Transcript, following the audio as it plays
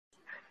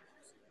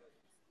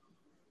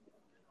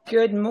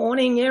Good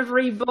morning,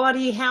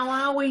 everybody. How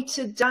are we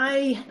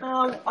today?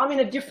 I'm in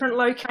a different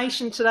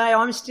location today.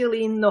 I'm still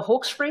in the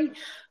Hawkesbury,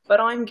 but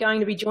I'm going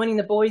to be joining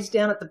the boys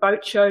down at the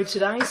boat show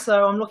today,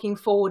 so I'm looking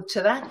forward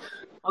to that.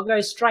 I'll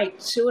go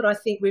straight to it. I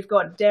think we've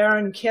got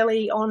Darryn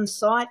Kelly on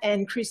site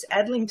and Chris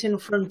Adlington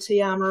from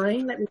TR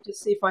Marine. Let me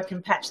just see if I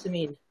can patch them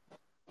in.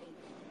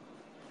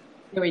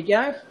 There we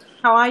go.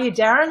 How are you,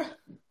 Darryn?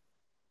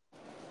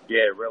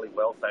 Yeah, really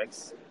well,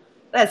 thanks.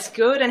 That's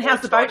good. And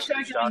how's the boat show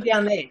going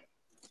down there?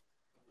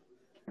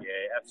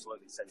 Yeah,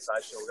 absolutely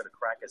sensational. We've got a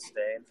cracker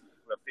stand.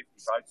 We've got 50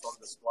 boats on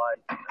display.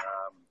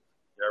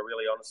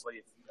 Really honestly,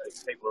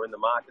 if people are in the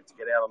market to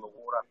get out on the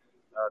water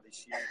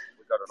this year,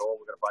 we've got it all.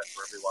 We've got a boat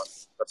for everyone.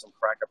 We've got some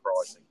cracker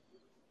pricing.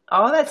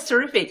 Oh, that's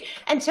terrific.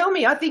 And tell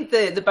me, I think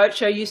the boat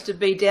show used to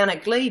be down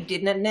at Glebe,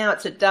 didn't it? Now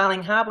it's at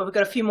Darling Harbour. We've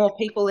got a few more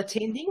people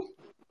attending.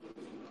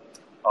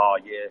 Oh,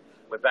 yeah.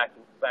 We're back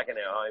in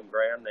our home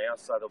ground now,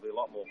 so there'll be a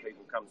lot more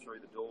people come through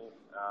the door.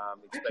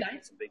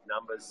 Expecting some big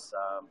numbers.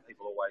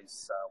 People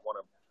always want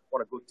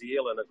a good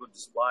deal and a good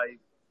display.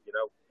 You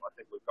know, I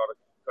think we've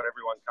got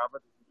everyone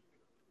covered.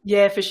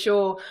 Yeah, for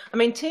sure. I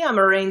mean, TR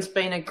Marine's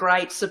been a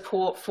great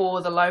support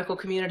for the local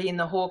community in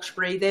the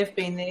Hawkesbury. They've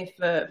been there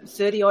for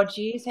 30 odd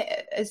years.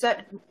 Is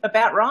that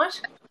about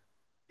right?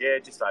 Yeah,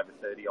 just over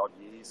 30 odd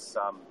years.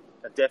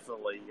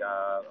 Definitely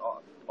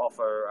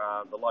offer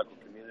the local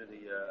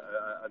community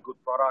a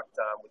good product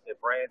with their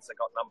brands. They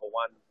got number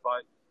one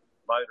boat,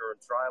 motor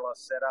and trailer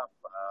setup.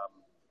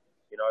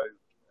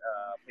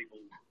 People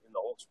in the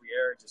Hawkesbury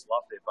area just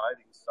love their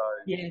boating. So,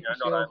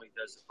 not only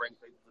does it bring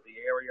people to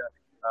the area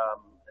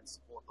and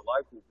support the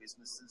local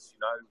businesses,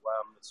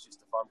 it's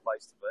just a fun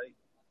place to be.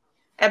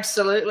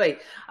 Absolutely.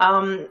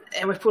 And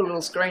we've put a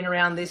little screen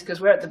around this because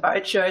we're at the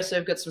boat show, so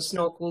we've got some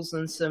snorkels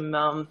and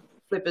some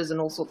flippers and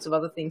all sorts of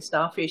other things,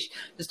 starfish,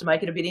 just to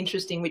make it a bit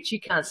interesting, which you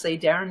can't see,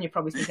 Darryn. You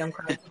probably think I'm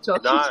crazy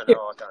talking to you.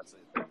 No, I can't see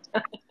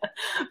it.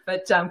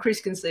 But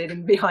Chris can see it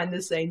in behind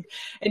the scenes.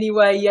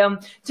 Anyway,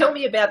 tell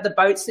me about the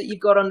boats that you've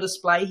got on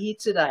display here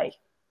today.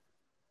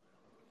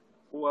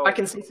 Well, I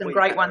can see some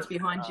great ones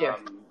behind you.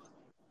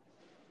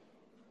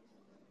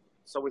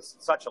 So with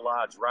such a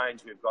large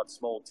range, we've got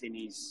small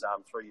tinnies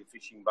through your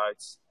fishing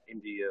boats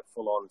into your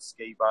full-on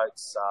ski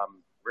boats.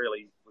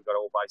 Really, we've got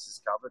all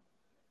bases covered.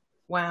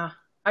 Wow.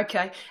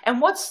 Okay.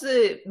 And what's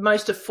the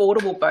most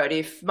affordable boat?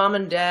 If mum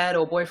and dad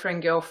or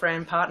boyfriend,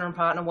 girlfriend, partner and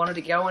partner wanted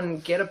to go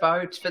and get a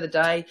boat for the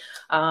day,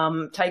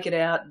 take it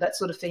out, that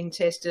sort of thing,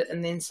 test it,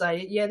 and then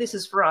say, yeah, this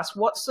is for us,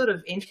 what sort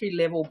of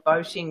entry-level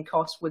boating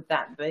cost would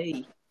that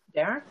be,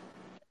 Darryn?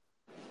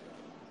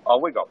 Oh,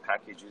 we got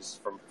packages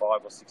from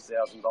 $5,000 or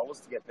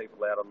 $6,000 to get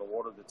people out on the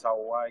water to tow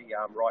away,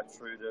 right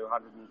through to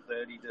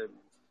 $130,000 to,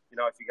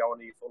 if you go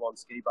into your full-on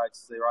ski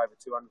boats, they're over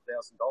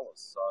 $200,000.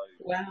 So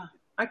wow,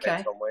 okay.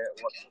 Depends on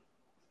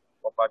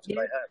what budget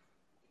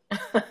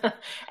they have.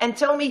 And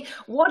tell me,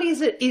 what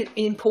is it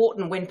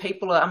important when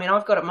people are, I mean,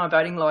 I've got my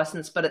boating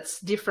license, but it's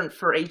different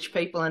for each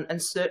people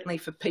and certainly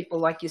for people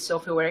like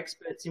yourself who are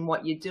experts in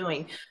what you're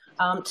doing.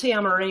 TR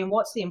Marine,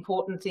 what's the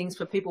important things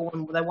for people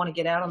when they want to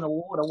get out on the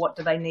water? What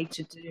do they need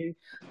to do?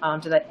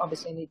 Do they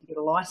obviously need to get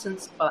a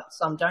license, but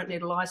some don't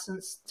need a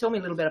license? Tell me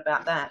a little bit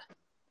about that.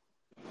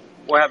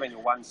 We're having a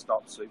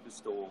one-stop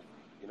superstore.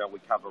 We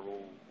cover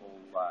all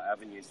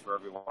avenues for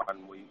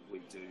everyone. We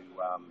do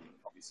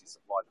obviously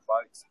supply the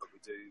boats, but we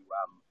do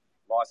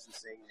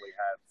licensing. We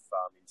have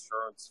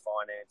insurance,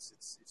 finance.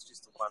 It's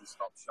just a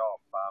one-stop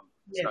shop.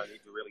 There's no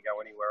need to really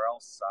go anywhere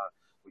else.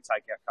 We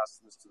take our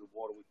customers to the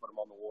water. We put them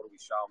on the water. We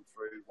show them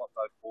through what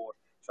they've bought,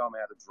 show them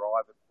how to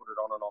drive it, put it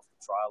on and off the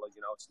trailer.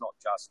 It's not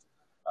just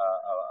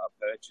a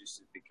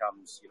purchase. It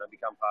becomes,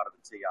 become part of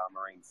the TR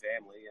Marine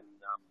family. And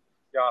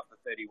after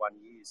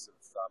 31 years of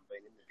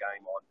being in the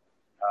game,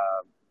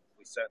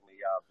 we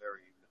certainly are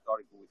very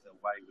methodical with the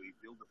way we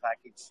build the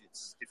package.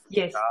 It's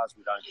different cars.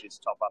 We don't just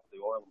top up the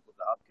oil and put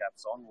the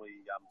hubcaps on.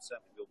 We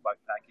certainly build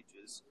boat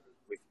packages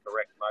with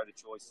correct motor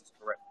choices,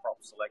 correct prop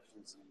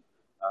selections, and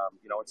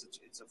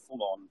it's a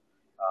full-on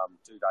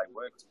 2-day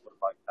work to put a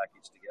boat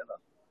package together.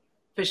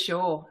 For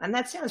sure. And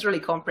that sounds really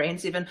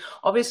comprehensive. And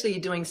obviously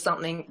you're doing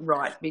something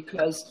right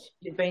because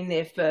you've been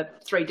there for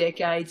 3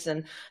 decades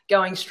and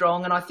going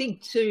strong. And I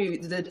think, too,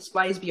 the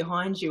displays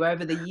behind you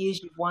over the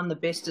years, you've won the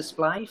best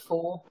display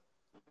for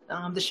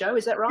the show.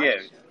 Is that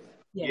right?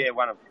 Yeah,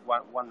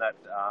 won that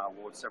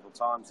award several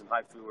times, and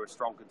hopefully we're a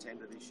strong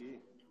contender this year.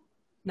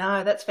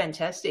 No, that's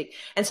fantastic.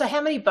 And so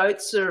how many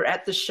boats are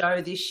at the show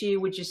this year,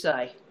 would you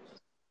say?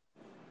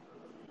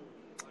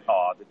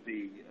 Oh, there'd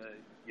be,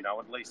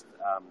 at least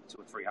 200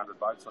 or 300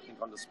 boats, I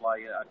think, on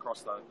display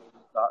across the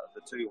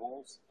 2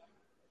 halls.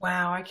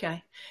 Wow,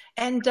 okay.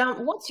 And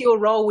what's your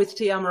role with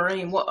TR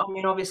Marine?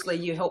 Obviously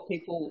you help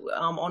people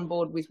on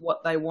board with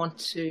what they want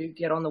to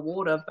get on the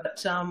water, but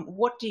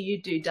what do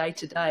you do day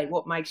to day?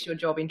 What makes your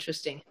job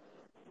interesting?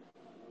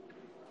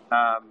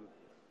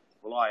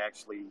 Well, I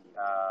actually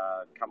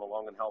come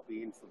along and help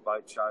Ian for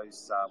boat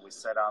shows with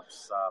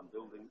setups, help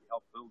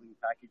building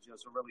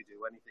packages. I really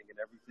do anything and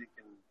everything.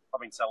 And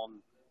I've been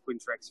selling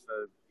Quintrex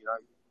for,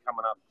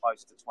 coming up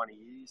close to 20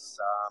 years.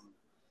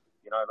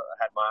 I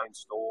had my own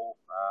store,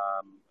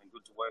 and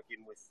good to work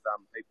in with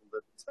people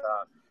that,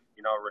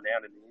 are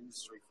renowned in the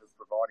industry for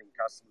providing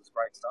customers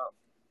great stuff.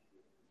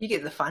 You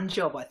get the fun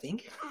job, I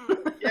think.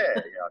 Yeah,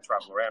 I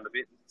travel around a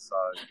bit. So,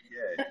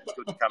 yeah, it's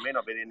good to come in.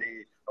 I've been in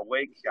here a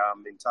week.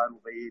 In total,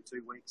 I'll be here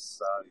 2 weeks.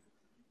 So,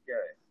 yeah,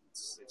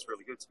 it's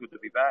really good. It's good to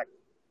be back.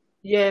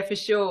 Yeah, for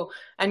sure.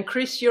 And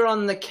Chris, you're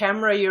on the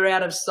camera. You're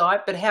out of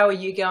sight. But how are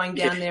you going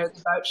down there at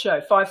the boat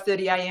show?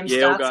 5:30 a.m.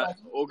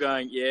 starts. All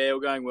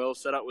going well.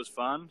 Setup was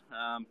fun.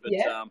 Now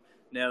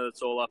that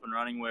it's all up and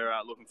running, we're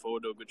looking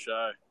forward to a good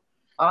show.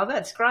 Oh,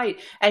 that's great.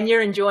 And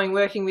you're enjoying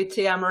working with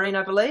TR Marine,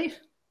 I believe?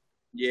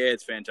 Yeah,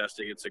 it's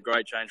fantastic. It's a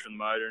great change from the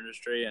motor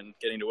industry, and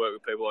getting to work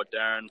with people like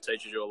Darryn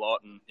teaches you a lot.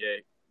 And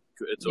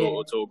it's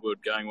all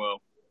good, going well.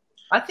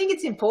 I think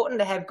it's important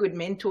to have good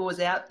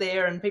mentors out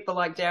there and people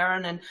like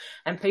Darryn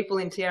and people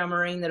in TR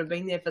Marine that have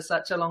been there for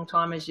such a long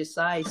time, as you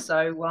say.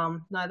 So,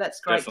 no,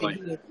 that's great to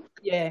hear.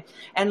 Yeah.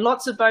 And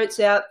lots of boats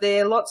out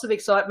there, lots of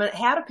excitement.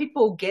 How do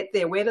people get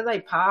there? Where do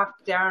they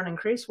park, Darryn and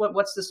Chris?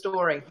 What's the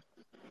story?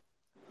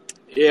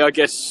 Yeah, I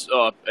guess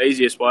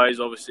easiest way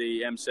is obviously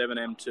M7,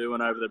 M2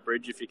 and over the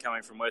bridge if you're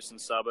coming from western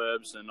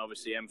suburbs, and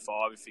obviously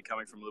M5 if you're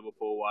coming from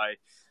Liverpool way.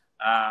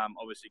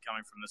 Obviously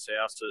coming from the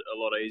south, a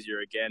lot easier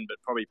again, but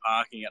probably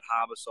parking at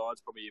Harbourside is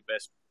probably your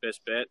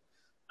best bet.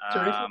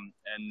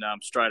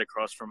 And straight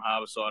across from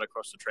Harbourside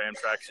across the tram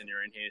tracks and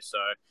you're in here. So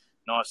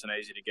nice and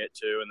easy to get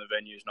to, and the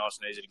venue's nice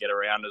and easy to get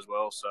around as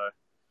well. So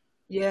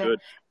yeah.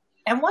 Good.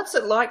 And what's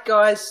it like,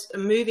 guys,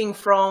 moving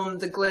from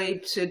the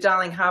Glebe to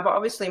Darling Harbour?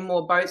 Obviously,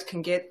 more boats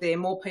can get there,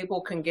 more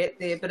people can get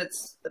there. But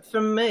it's,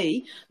 for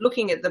me,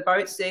 looking at the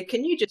boats there,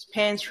 can you just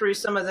pan through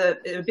a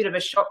bit of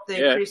a shop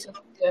there, Chris,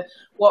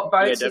 what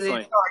boats are there?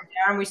 Sorry,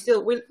 Darryn,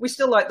 we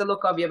still like the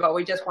look of you, but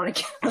we just want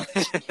to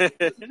get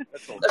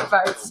the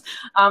boats.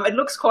 It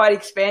looks quite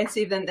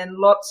expansive and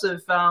lots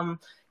of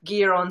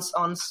gear on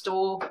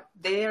store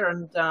there.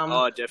 And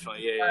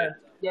definitely,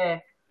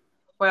 yeah.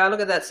 Well,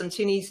 look at that, some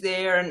tinnies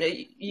there, and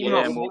you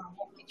might walk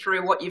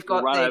through what you've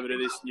got we'll there. Run over to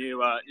this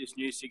new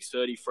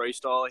 630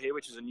 Freestyler here,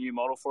 which is a new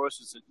model for us.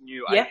 It's a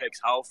new Apex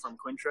hull from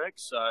Quintrex,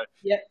 so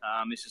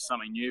this is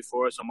something new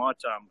for us. I might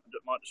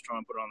just try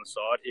and put it on the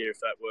side here if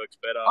that works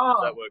better.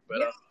 Does that work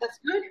better? Yeah, that's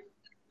good.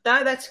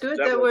 No, that's good.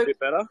 Does that work a bit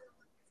better?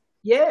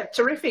 Yeah,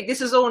 terrific. This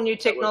is all new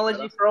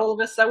technology for all of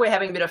us, so we're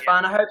having a bit of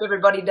fun. I hope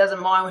everybody doesn't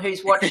mind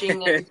who's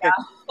watching. And,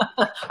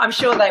 I'm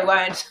sure they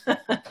won't.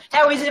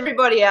 How is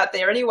everybody out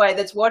there anyway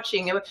that's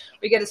watching?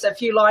 We get a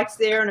few likes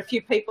there and a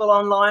few people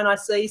online, I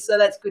see, so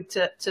that's good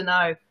to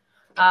know.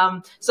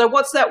 So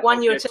what's that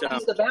one you were telling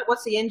us about?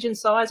 What's the engine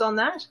size on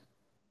that?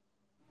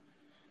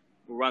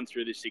 We'll run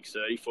through the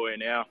 630 for you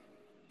now.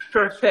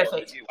 Perfect.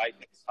 The new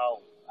Apex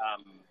hull.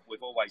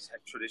 We've always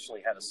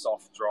traditionally had a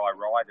soft, dry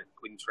ride at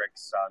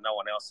Quintrex. No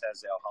one else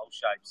has our hull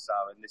shape.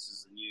 And this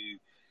is a new,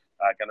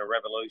 going to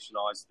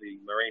revolutionise the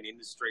marine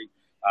industry.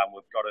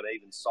 We've got an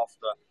even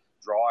softer,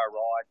 drier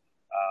ride.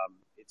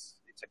 It's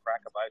a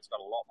cracker boat. It's got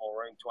a lot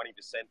more room, 20%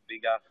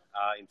 bigger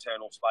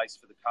internal space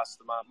for the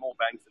customer, more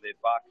bang for their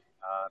buck.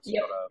 It's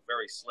got a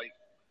very sleek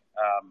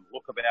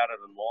look about it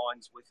and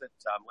lines with it.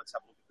 Let's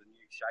have a look at the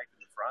new shape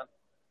in the front.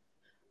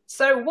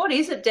 So what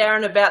is it,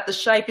 Darryn, about the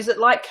shape? Is it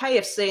like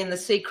KFC and the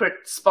secret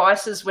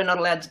spices we're not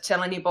allowed to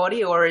tell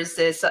anybody, or is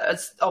it's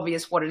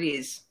obvious what it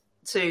is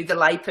to the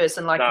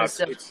layperson like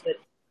myself?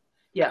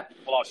 Yeah.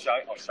 Well,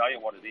 I'll show you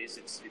what it is.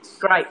 It's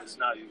great. There's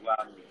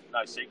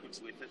no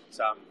secrets with it.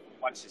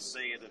 Once you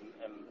see it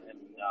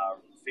and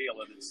feel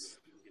it, it's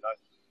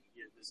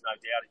there's no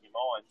doubt in your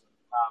mind.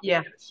 You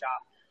get a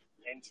sharp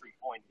entry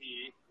point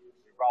here.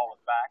 You roll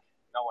it back.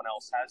 No one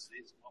else has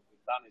this. What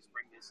we've done is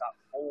bring this up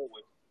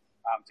forward.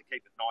 To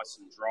keep it nice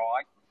and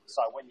dry.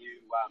 So when you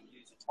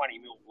use a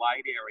 20mm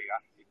blade area,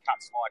 it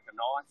cuts like a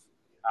knife.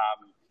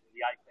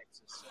 The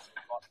Apex has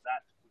certainly got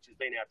that, which has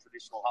been our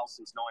traditional hull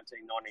since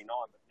 1999,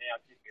 but now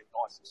keeping it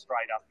nice and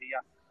straight up here.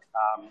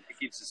 It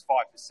gives us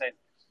 5%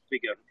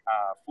 bigger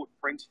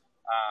footprint,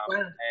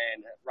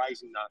 and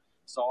raising the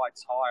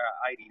sides higher,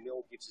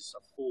 80mm, gives us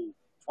a full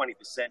 20%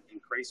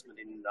 increasement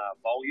in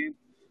volume.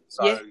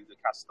 So the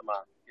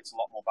customer gets a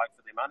lot more boat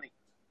for their money.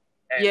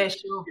 And,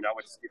 sure.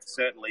 It's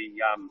certainly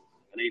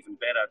an even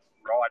better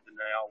ride than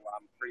our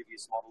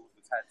previous model that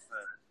we've had for,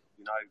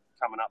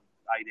 coming up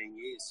 18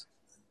 years.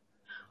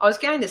 I was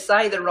going to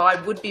say the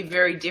ride would be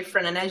very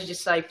different, and as you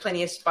say,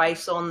 plenty of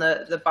space on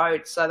the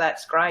boat, so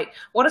that's great.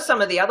 What are some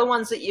of the other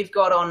ones that you've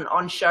got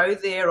on show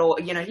there, or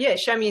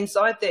show me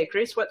inside there,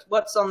 Chris.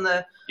 What's on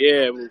the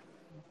arrangement?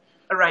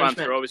 Run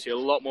through obviously a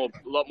lot more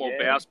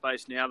bow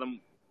space now than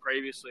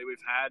previously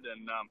we've had,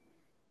 and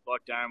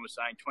like Darryn was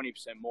saying,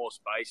 20% more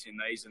space in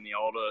these than the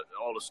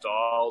older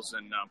styles,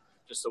 and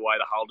just the way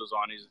the hull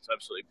design is, it's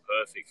absolutely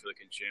perfect for the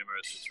consumer.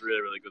 It's a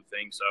really, really good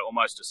thing. So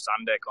almost a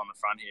sun deck on the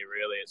front here,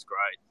 really. It's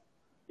great.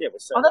 Yeah, we've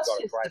certainly got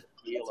a great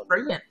feel and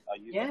brilliant.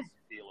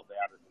 Feel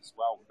about it as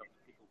well. We've got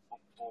the pickle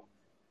book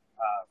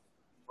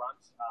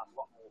front, a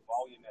lot more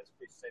volume, as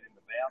Chris said, in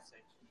the bow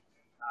section.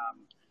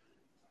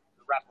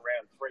 The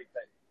wraparound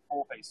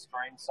 4-piece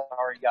screen,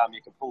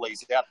 you can pull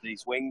these out,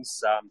 these wings.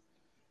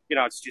 you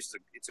know, it's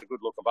a good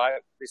looking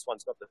boat. This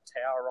one's got the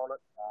tower on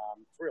it.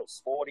 It's real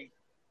sporty.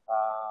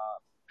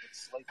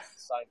 It's sleek at the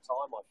same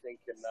time, I think,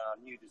 and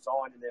new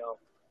design in our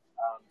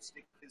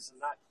stickers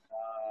and that.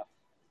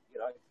 You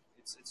know,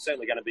 it's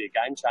certainly going to be a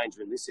game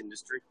changer in this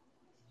industry.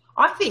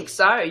 I think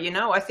so. You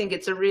know, I think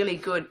it's a really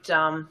good,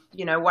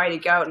 you know, way to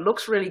go. It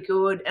looks really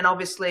good, and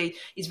obviously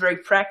is very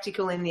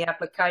practical in the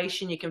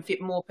application. You can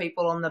fit more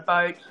people on the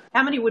boat.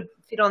 How many would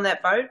fit on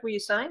that boat, were you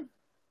saying?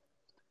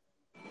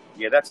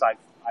 Yeah, that's eight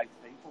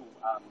people.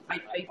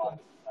 8 people.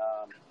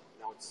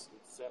 No, it's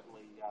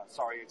certainly,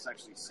 sorry, it's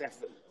actually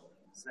seven.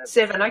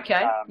 Seven,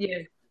 okay. Yeah.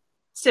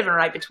 7 or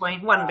 8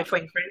 between. One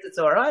between friends, it's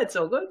all right. It's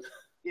all good.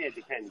 Yeah, it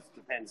depends.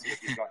 Depends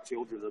if you've got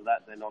children and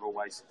that. They're not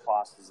always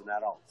classed as an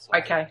adult. So,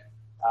 okay.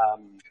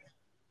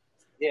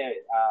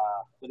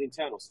 But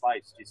internal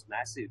space just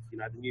massive. You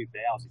know, the new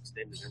bows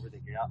extended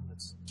everything out, and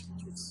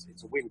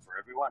it's a win for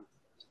everyone.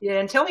 Yeah,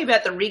 and tell me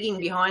about the rigging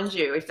behind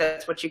you, if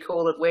that's what you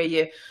call it, where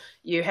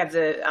you have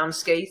the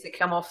skis that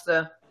come off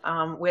the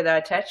where they're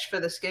attached for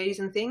the skis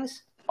and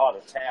things. Oh,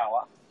 the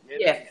tower.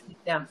 Yeah.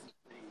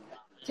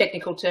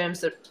 Technical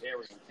terms that.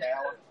 Darryn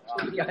tower.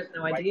 I have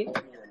no idea.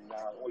 And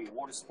all your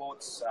water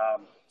sports.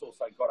 It's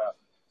also got a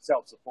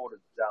self-supported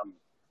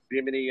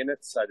bimini in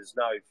it, so there's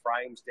no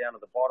frames down at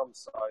the bottom.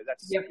 So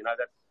that's you know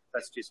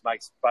that just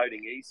makes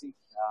boating easy.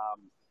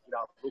 You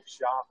know, it looks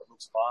sharp, it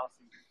looks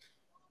classy.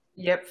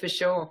 Yep,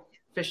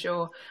 for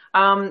sure.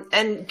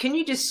 And can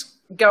you just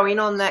go in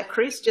on that,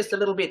 Chris, just a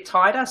little bit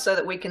tighter so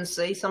that we can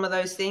see some of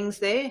those things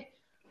there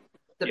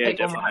that people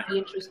definitely might be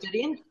interested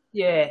in?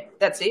 Yeah,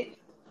 that's it.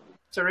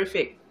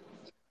 Terrific.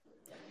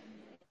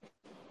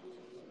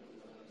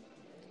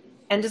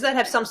 And does that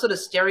have some sort of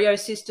stereo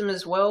system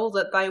as well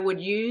that they would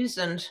use?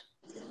 And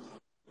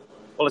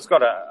well, it's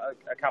got a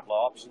couple of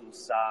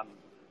options.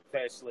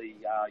 Firstly,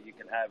 you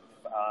can have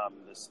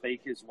the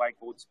speakers,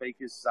 wakeboard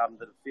speakers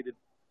that are fitted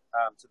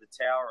to the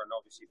tower, and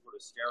obviously put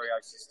a stereo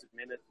system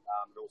in it.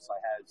 It also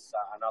has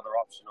another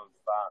option of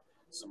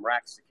some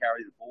racks to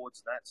carry the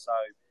boards and that. So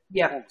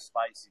all the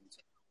space is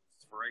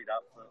freed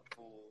up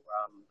for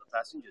the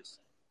passengers.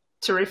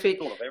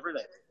 Terrific. All of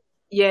everything.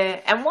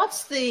 Yeah, and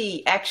what's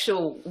the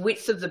actual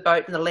width of the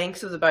boat and the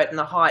length of the boat and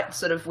the height,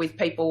 sort of with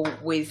people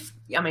with,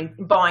 I mean,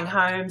 buying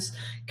homes,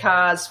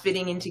 cars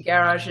fitting into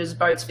garages,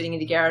 boats fitting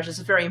into garages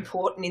are very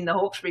important in the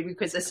Hawkesbury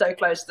because they're so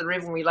close to the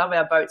river and we love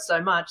our boats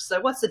so much.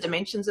 So what's the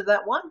dimensions of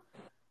that one?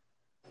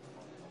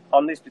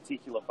 On this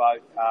particular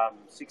boat,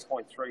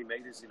 6.3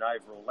 metres in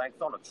overall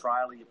length. On a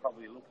trailer, you're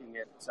probably looking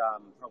at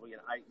probably an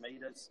 8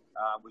 metres.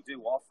 We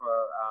do offer,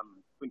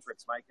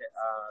 Quintrex make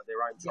their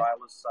own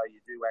trailers, so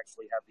you do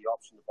actually have the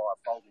option to buy a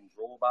folding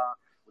drawbar,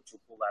 which will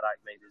pull that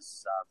 8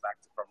 metres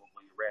back to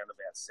probably around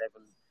about 7,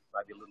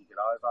 maybe a little bit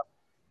over.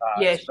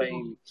 It's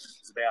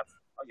about,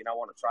 you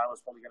know, on a trailer,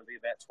 it's probably going to be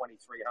about 2,300.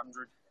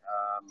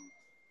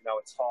 You know,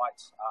 its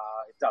height,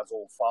 it does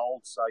all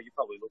fold, so you're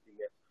probably looking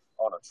at,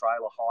 on a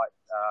trailer height,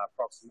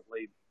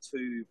 approximately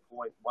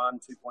 2.1,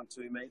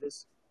 2.2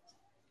 metres.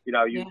 You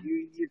know, you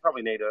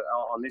probably need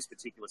on this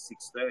particular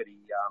 630,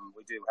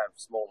 we do have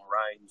smaller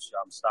range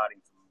starting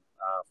from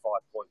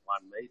 5.1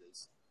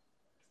 metres.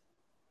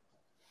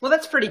 Well,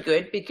 that's pretty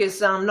good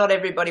because not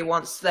everybody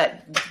wants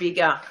that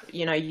bigger,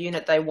 you know,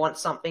 unit. They want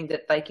something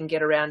that they can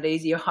get around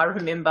easier. I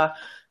remember,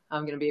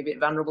 I'm going to be a bit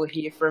vulnerable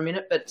here for a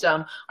minute, but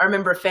I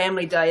remember a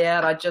family day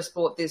out. I just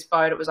bought this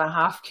boat. It was a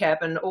half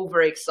cabin, all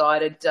very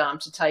excited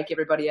to take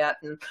everybody out.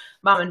 And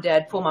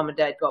poor mum and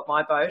dad got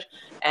my boat.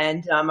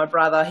 And my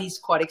brother, he's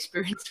quite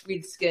experienced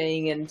with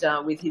skiing and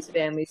with his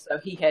family. So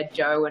he had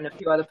Joe and a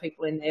few other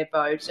people in their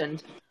boat.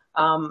 And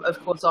of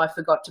course, I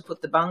forgot to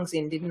put the bungs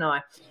in, didn't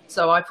I?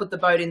 So I put the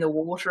boat in the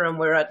water and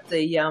we're at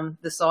the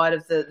side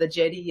of the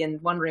jetty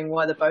and wondering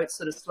why the boat's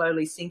sort of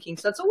slowly sinking.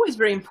 So it's always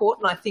very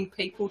important, I think,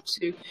 people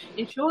to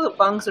ensure that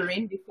bungs are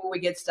in before we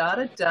get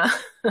started.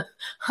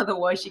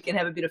 Otherwise, you can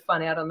have a bit of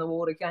fun out on the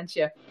water, can't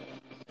you?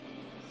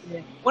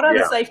 Yeah. What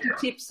other safety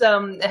tips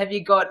have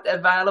you got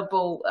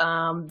available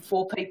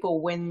for people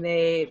when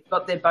they've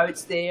got their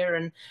boats there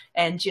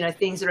and you know,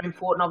 things are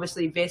important?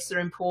 Obviously, vests are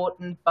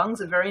important. Bungs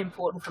are very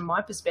important from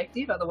my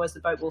perspective. Otherwise, the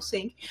boat will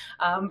sink.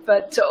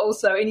 But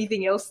also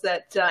anything else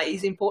that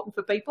is important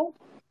for people?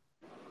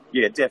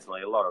 Yeah,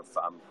 definitely. A lot of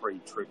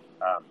pre-trip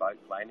boat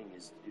planning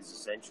is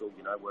essential.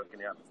 You know,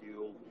 working out the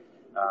fuel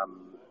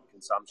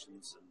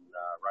consumptions and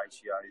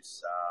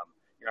ratios.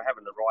 You know,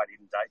 having the right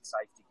in-date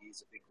safety gear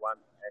is a big one,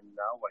 and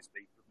always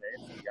be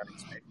prepared for the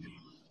unexpected.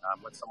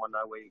 Let someone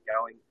know where you're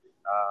going.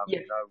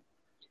 You know,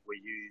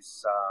 we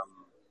use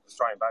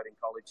Australian Boating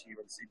College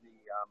here in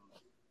Sydney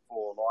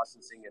for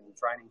licensing and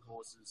training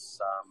courses.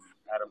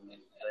 Adam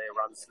there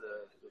runs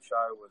the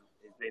show and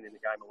he's been in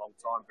the game a long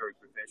time, very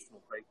professional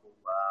people.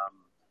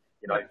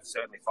 You know,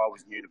 certainly if I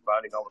was new to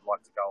boating, I would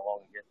like to go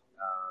along and get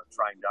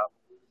trained up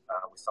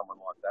with someone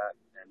like that,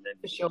 and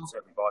then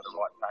certainly buy the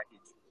right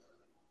package.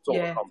 It's all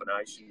a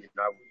combination, you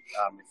know.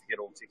 If you get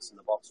all ticks in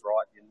the box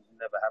right, you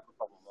never have a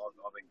problem.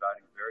 I've been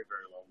boating a very,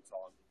 very long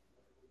time.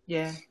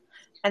 Yeah.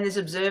 And there's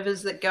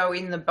observers that go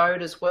in the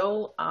boat as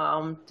well,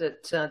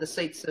 that the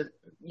seats are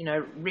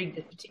rigged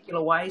a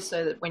particular way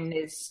so that when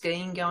there's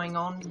skiing going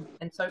on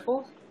and so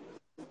forth?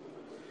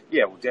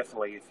 Yeah, well,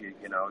 definitely. If you're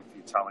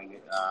towing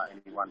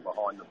anyone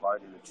behind the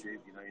boat in a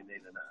tube, you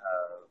need an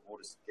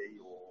water ski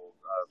or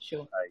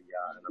Sure.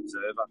 an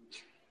observer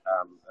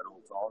at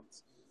all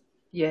times.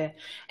 Yeah.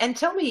 And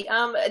tell me,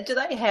 do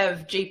they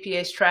have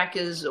GPS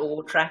trackers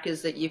or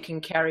trackers that you can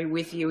carry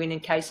with you in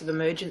case of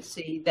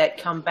emergency that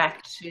come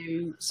back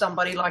to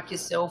somebody like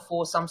yourself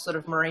or some sort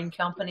of marine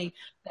company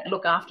that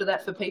look after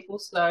that for people?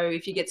 So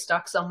if you get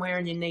stuck somewhere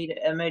and you need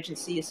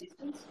emergency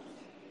assistance?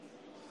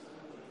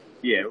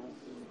 Yeah,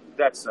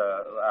 that's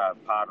a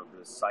part of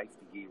the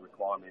safety gear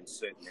requirement in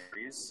certain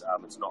areas.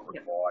 It's not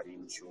required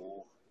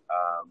inshore.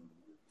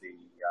 The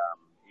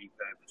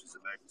EPIRB, which is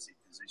Emergency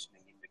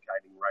Positioning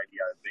Indicating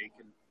Radio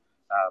Beacon,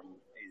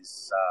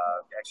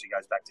 actually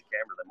goes back to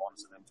Canberra. They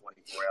monitor them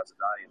 24 hours a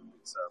day, and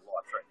it's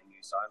life-threatening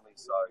use only.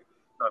 So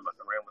no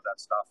mucking around with that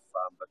stuff.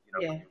 But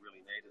when you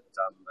really need it,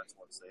 that's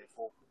what it's there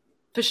for.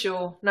 For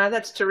sure. No,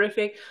 that's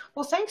terrific.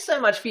 Well, thanks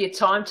so much for your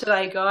time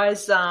today,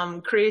 guys.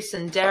 Chris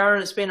and Darryn,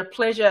 it's been a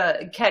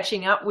pleasure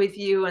catching up with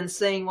you and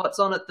seeing what's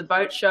on at the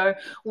boat show.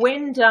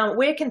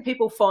 Where can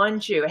people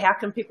find you? How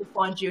can people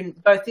find you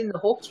both in the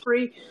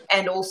Hawkesbury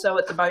and also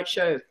at the boat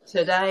show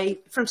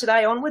today? From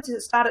today onwards, does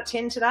it start at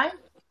 10 today?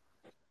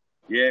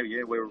 Yeah,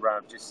 we're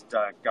just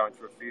going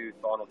through a few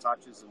final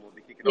touches, and we'll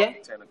be kicking off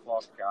at 10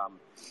 o'clock.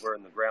 We're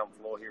in the ground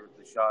floor here at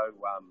the show.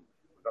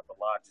 We've got the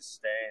largest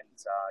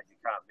stand. You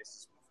can't miss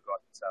us. We've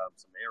got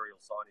some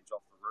aerial signage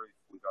off the roof.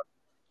 We've got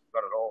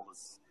it all.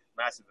 There's a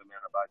massive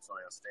amount of boats on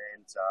our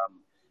stand.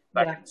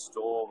 Back in the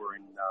store, we're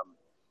in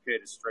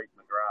Curtis Street,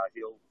 McGrath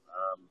Hill.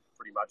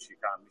 Pretty much you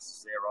can't miss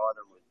us there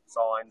either. We're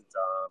signed.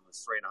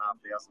 There's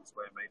 3,500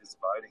 square metres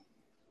of boating.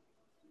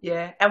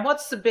 Yeah, and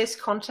what's the best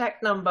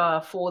contact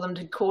number for them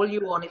to call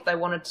you on if they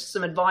wanted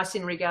some advice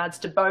in regards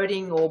to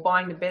boating or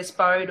buying the best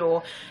boat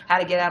or how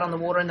to get out on the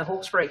water in the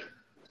Hawkesbury?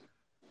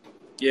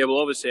 Yeah, well,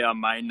 obviously our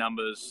main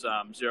number's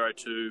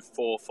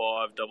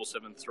 0245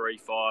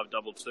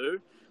 773522.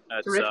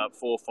 That's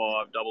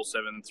 45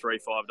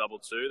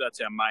 773522.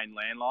 That's our main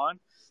landline.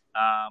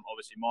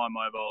 Obviously, my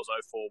mobile is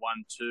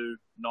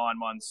 0412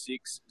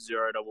 916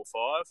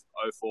 055,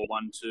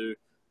 0412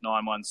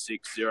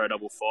 916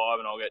 055,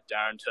 and I'll get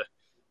Darryn to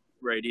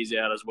read his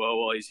out as well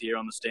while he's here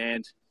on the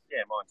stand.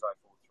 Yeah, mine's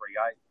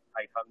 0438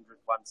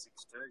 800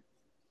 162.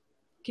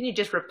 Can you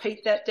just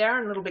repeat that,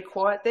 Darryn? A little bit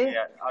quiet there.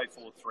 Yeah,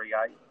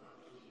 0438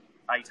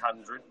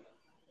 800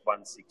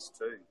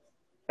 162.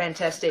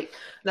 Fantastic.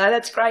 No,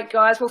 that's great,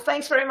 guys. Well,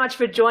 thanks very much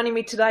for joining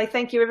me today.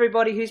 Thank you,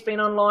 everybody who's been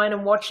online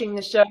and watching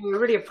the show. We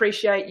really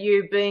appreciate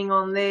you being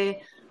on there.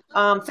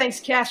 Thanks,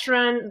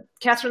 Catherine.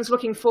 Catherine's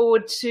looking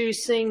forward to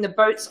seeing the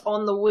boats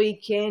on the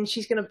weekend.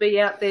 She's going to be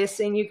out there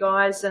seeing you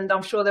guys, and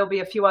I'm sure there'll be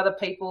a few other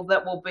people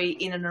that will be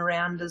in and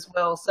around as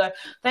well. So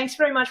thanks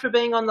very much for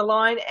being on the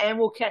line, and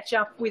we'll catch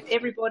up with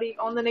everybody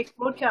on the next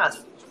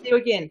broadcast. See you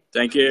again.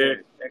 Thank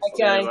you.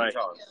 Okay.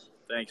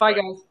 Thanks. Bye,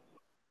 guys.